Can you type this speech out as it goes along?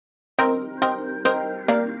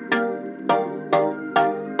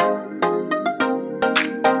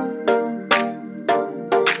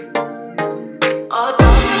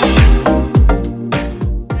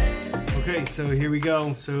so here we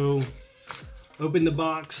go. So open the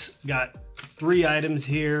box, got 3 items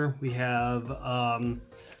here. We have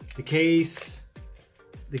the case,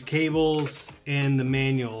 the cables, and the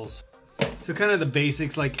manuals. So kind of the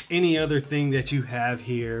basics, like any other thing that you have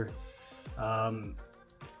here.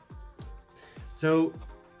 So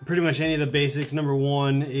pretty much any of the basics. Number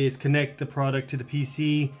 1 is connect the product to the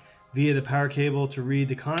PC via the power cable to read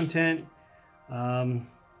the content.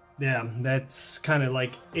 Yeah, that's kind of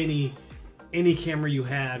like any camera you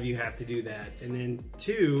have to do that. And then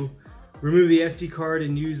 2, remove the SD card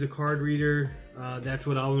and use the card reader. That's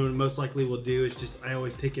what I most likely will do. Is just I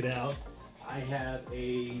always take it out. I have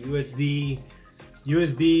a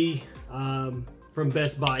USB from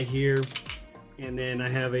Best Buy here, and then I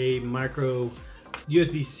have a micro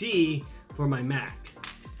USB-C for my Mac.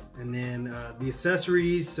 And then the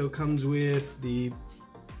accessories, so it comes with the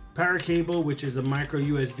power cable, which is a micro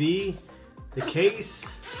USB, the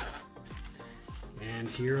case, and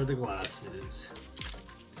here are the glasses.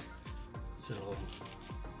 So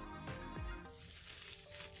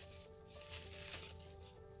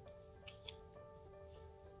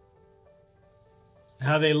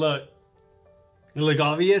how they look? They look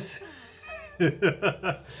obvious?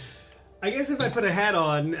 I guess if I put a hat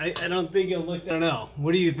on, I don't think it'll look, I don't know.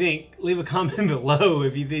 What do you think? Leave a comment below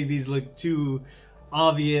if you think these look too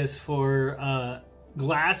obvious for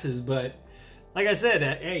glasses. But like I said,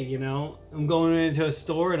 hey, you know, I'm going into a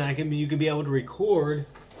store and you can be able to record.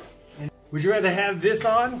 And would you rather have this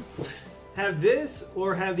on, have this,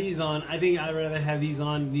 or have these on? I think I'd rather have these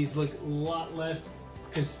on. These look a lot less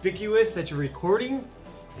conspicuous that you're recording.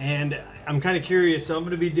 And I'm kind of curious, so I'm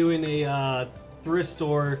going to be doing a thrift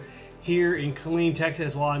store here in Killeen,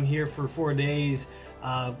 Texas while I'm here for 4 days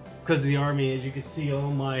because of the Army. As you can see,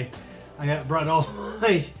 I brought all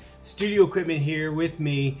my studio equipment here with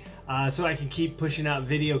me so I can keep pushing out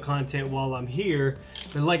video content while I'm here.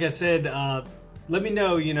 But like I said, let me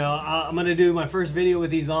know, you know, I'm gonna do my first video with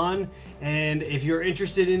these on, and if you're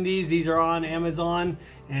interested in these are on Amazon,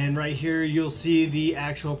 and right here you'll see the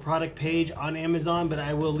actual product page on Amazon, but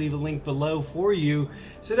I will leave a link below for you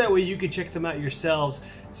so that way you can check them out yourselves.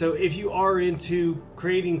 So if you are into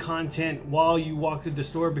creating content while you walk through the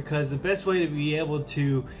store, because the best way to be able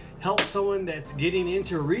to help someone that's getting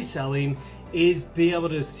into reselling is be able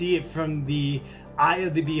to see it from the eye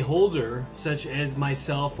of the beholder, such as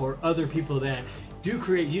myself or other people that do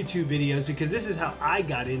create YouTube videos, because this is how I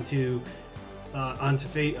got into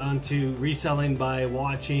onto reselling, by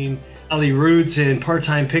watching Ali Roots and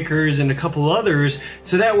Part-Time Pickers and a couple others,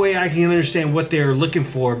 so that way I can understand what they're looking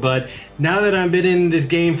for. But now that I've been in this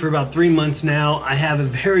game for about 3 months now, I have a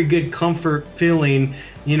very good comfort feeling,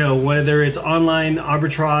 you know, whether it's online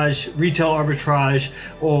arbitrage, retail arbitrage,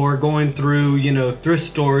 or going through, you know, thrift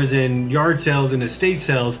stores and yard sales and estate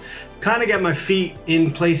sales. Kind of got my feet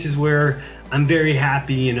in places where I'm very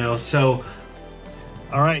happy, you know. So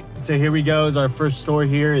all right, so here we go. Is our first store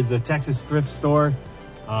here is the Texas thrift store.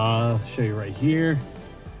 I'll show you right here.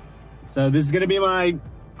 So this is gonna be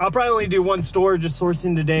I'll probably only do 1 store just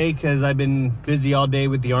sourcing today because I've been busy all day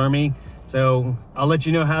with the Army. So I'll let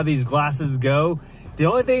you know how these glasses go. The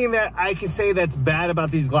only thing that I can say that's bad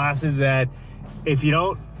about these glasses, that if you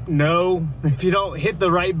don't hit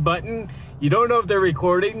the right button, you don't know if they're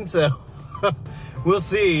recording, so we'll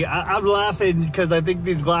see. I'm laughing because I think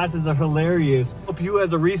these glasses are hilarious. Help you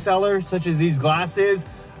as a reseller, such as these glasses,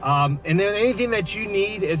 and then anything that you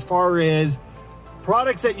need as far as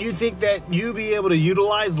products that you think that you be able to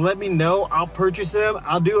utilize, let me know. I'll purchase them.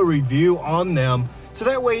 I'll do a review on them, so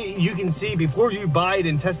that way you can see before you buy it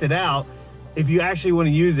and test it out if you actually want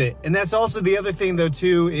to use it. And that's also the other thing though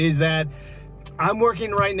too, is that I'm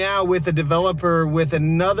working right now with a developer with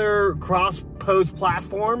another cross-post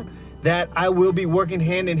platform that I will be working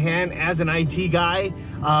hand in hand as an IT guy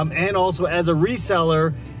and also as a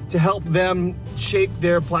reseller to help them shape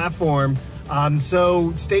their platform.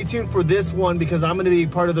 So stay tuned for this one, because I'm going to be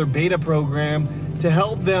part of their beta program to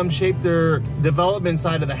help them shape their development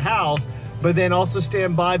side of the house, but then also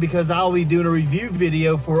stand by because I'll be doing a review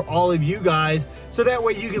video for all of you guys, so that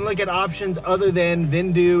way you can look at options other than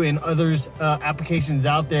Vendu and others applications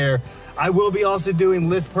out there. I will be also doing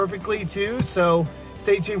List Perfectly too, so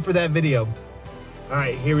stay tuned for that video. All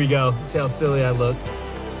right, here we go. See how silly I look.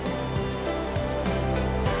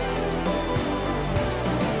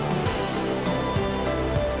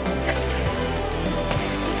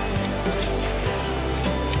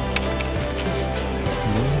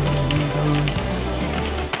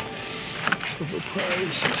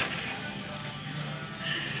 Overpriced.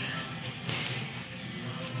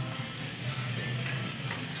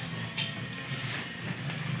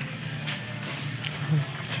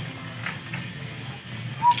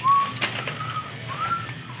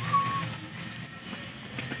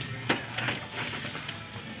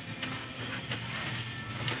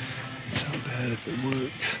 if it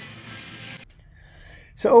works.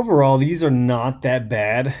 So overall, these are not that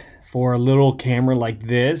bad for a little camera like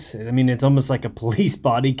this. I mean, it's almost like a police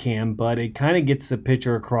body cam, but it kind of gets the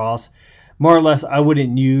picture across. More or less, I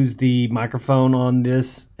wouldn't use the microphone on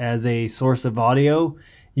this as a source of audio.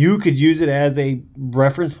 You could use it as a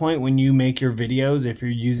reference point when you make your videos if you're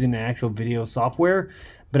using an actual video software,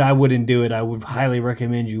 but I wouldn't do it. I would highly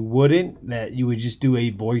recommend you wouldn't, that you would just do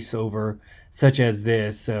a voiceover such as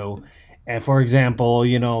this. So, and for example,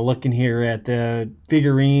 you know, looking here at the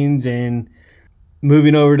figurines and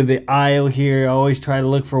moving over to the aisle here, I always try to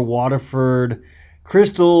look for Waterford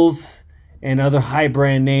crystals and other high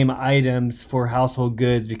brand name items for household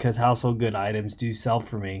goods, because household good items do sell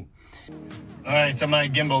for me. All right, so my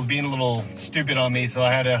gimbal is being a little stupid on me, so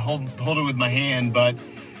I had to hold it with my hand, but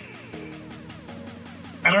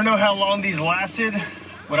I don't know how long these lasted.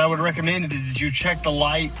 What I would recommend is you check the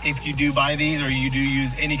light if you do buy these, or you do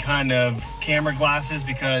use any kind of camera glasses,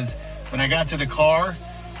 because when I got to the car,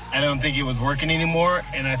 I don't think it was working anymore.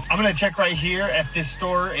 And I'm gonna check right here at this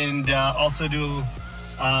store and also do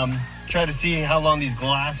try to see how long these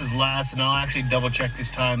glasses last, and I'll actually double check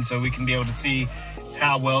this time so we can be able to see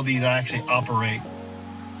how well these actually operate.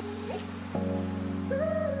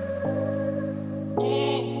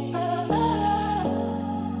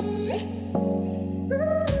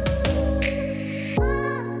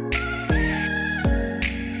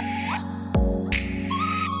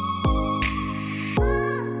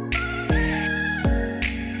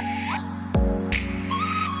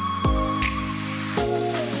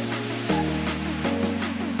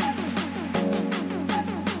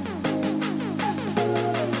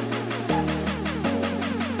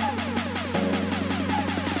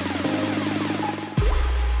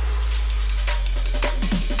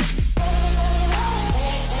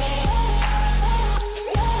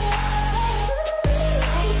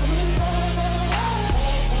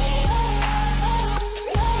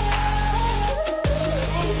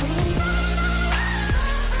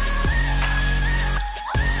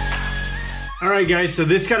 Alright guys, so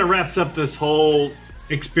this kind of wraps up this whole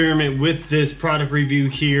experiment with this product review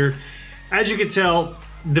here. As you can tell,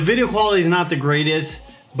 the video quality is not the greatest,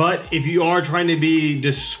 but if you are trying to be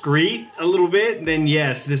discreet a little bit, then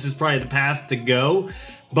yes, this is probably the path to go.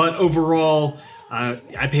 But overall,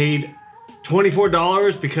 I paid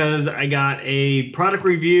 $24 because I got a product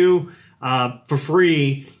review for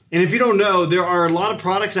free. And if you don't know, there are a lot of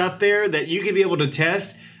products out there that you can be able to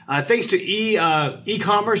test. Thanks to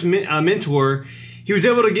e-commerce mentor, he was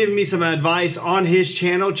able to give me some advice on his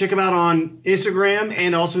channel. Check him out on Instagram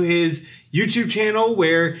and also his YouTube channel,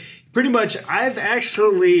 where pretty much I've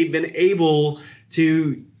actually been able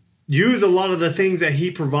to use a lot of the things that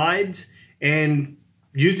he provides and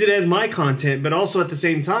use it as my content. But also at the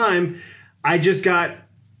same time, I just got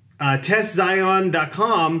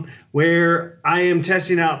testzion.com, where I am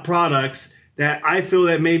testing out products that I feel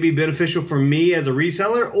that may be beneficial for me as a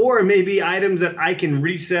reseller, or maybe items that I can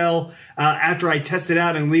resell after I test it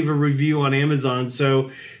out and leave a review on Amazon.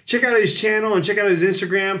 So check out his channel and check out his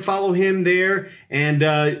Instagram, follow him there, and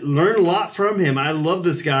learn a lot from him. I love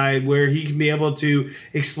this guy, where he can be able to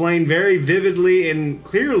explain very vividly and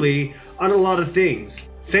clearly on a lot of things.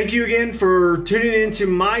 Thank you again for tuning into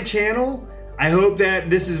my channel. I hope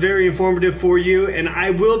that this is very informative for you, and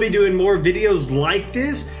I will be doing more videos like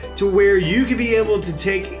this to where you can be able to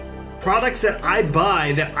take products that I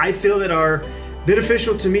buy that I feel that are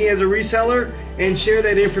beneficial to me as a reseller and share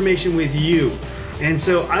that information with you. And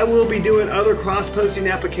so I will be doing other cross-posting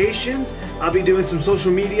applications. I'll be doing some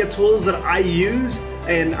social media tools that I use,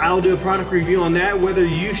 and I'll do a product review on that, whether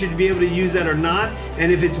you should be able to use that or not,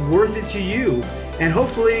 and if it's worth it to you. And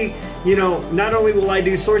hopefully, you know, not only will I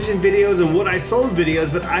do sourcing videos and what I sold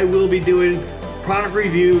videos, but I will be doing product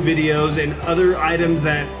review videos and other items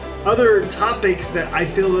that, other topics that I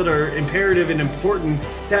feel that are imperative and important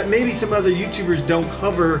that maybe some other YouTubers don't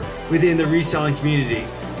cover within the reselling community.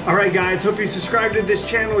 All right guys, hope you subscribe to this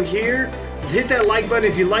channel here. Hit that like button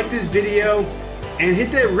if you like this video, and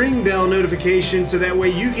hit that ring bell notification so that way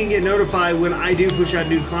you can get notified when I do push out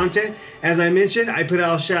new content. As I mentioned, I put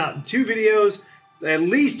out 2 videos at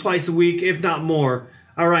least twice a week, if not more.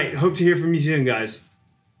 All right, hope to hear from you soon, guys.